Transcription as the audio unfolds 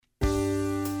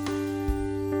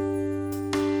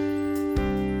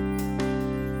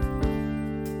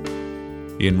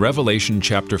In Revelation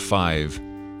chapter 5,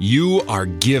 you are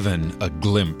given a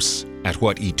glimpse at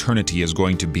what eternity is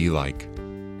going to be like.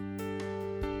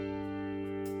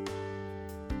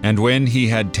 And when he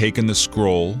had taken the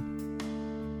scroll,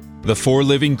 the 4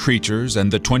 living creatures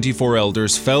and the 24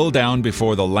 elders fell down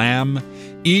before the Lamb,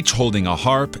 each holding a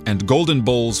harp and golden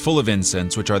bowls full of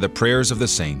incense, which are the prayers of the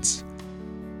saints.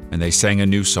 And they sang a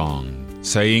new song,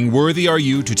 saying, "Worthy are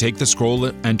you to take the scroll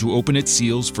and to open its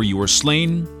seals, for you were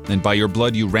slain, and by your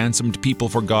blood you ransomed people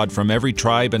for God from every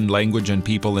tribe and language and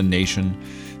people and nation,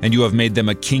 and you have made them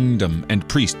a kingdom and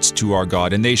priests to our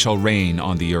God, and they shall reign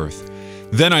on the earth."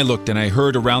 Then I looked, and I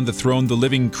heard around the throne the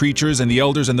living creatures and the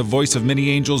elders and the voice of many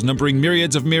angels, numbering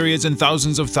myriads of myriads and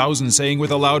thousands of thousands, saying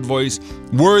with a loud voice,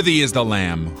 "Worthy is the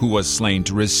Lamb who was slain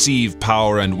to receive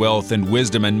power and wealth and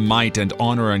wisdom and might and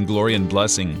honor and glory and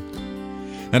blessing."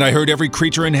 And I heard every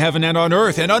creature in heaven and on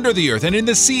earth and under the earth and in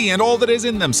the sea and all that is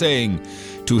in them, saying,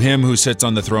 "To him who sits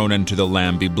on the throne and to the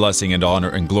Lamb be blessing and honor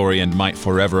and glory and might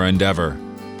forever and ever."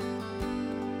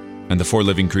 And the 4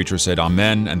 living creatures said,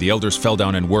 "Amen," and the elders fell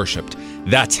down and worshipped.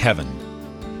 That's heaven.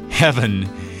 Heaven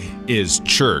is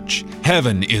church.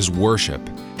 Heaven is worship.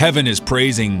 Heaven is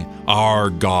praising our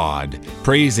God,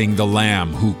 praising the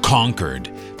Lamb who conquered,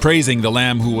 praising the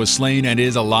Lamb who was slain and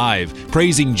is alive,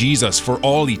 praising Jesus for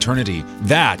all eternity.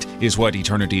 That is what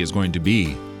eternity is going to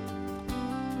be.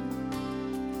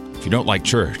 If you don't like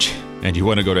church and you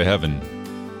want to go to heaven,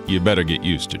 you better get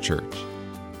used to church.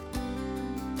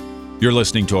 You're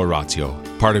listening to Oratio,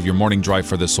 part of your morning drive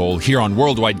for the soul, here on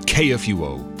Worldwide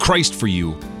KFUO. Christ for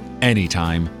you,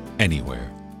 anytime, anywhere.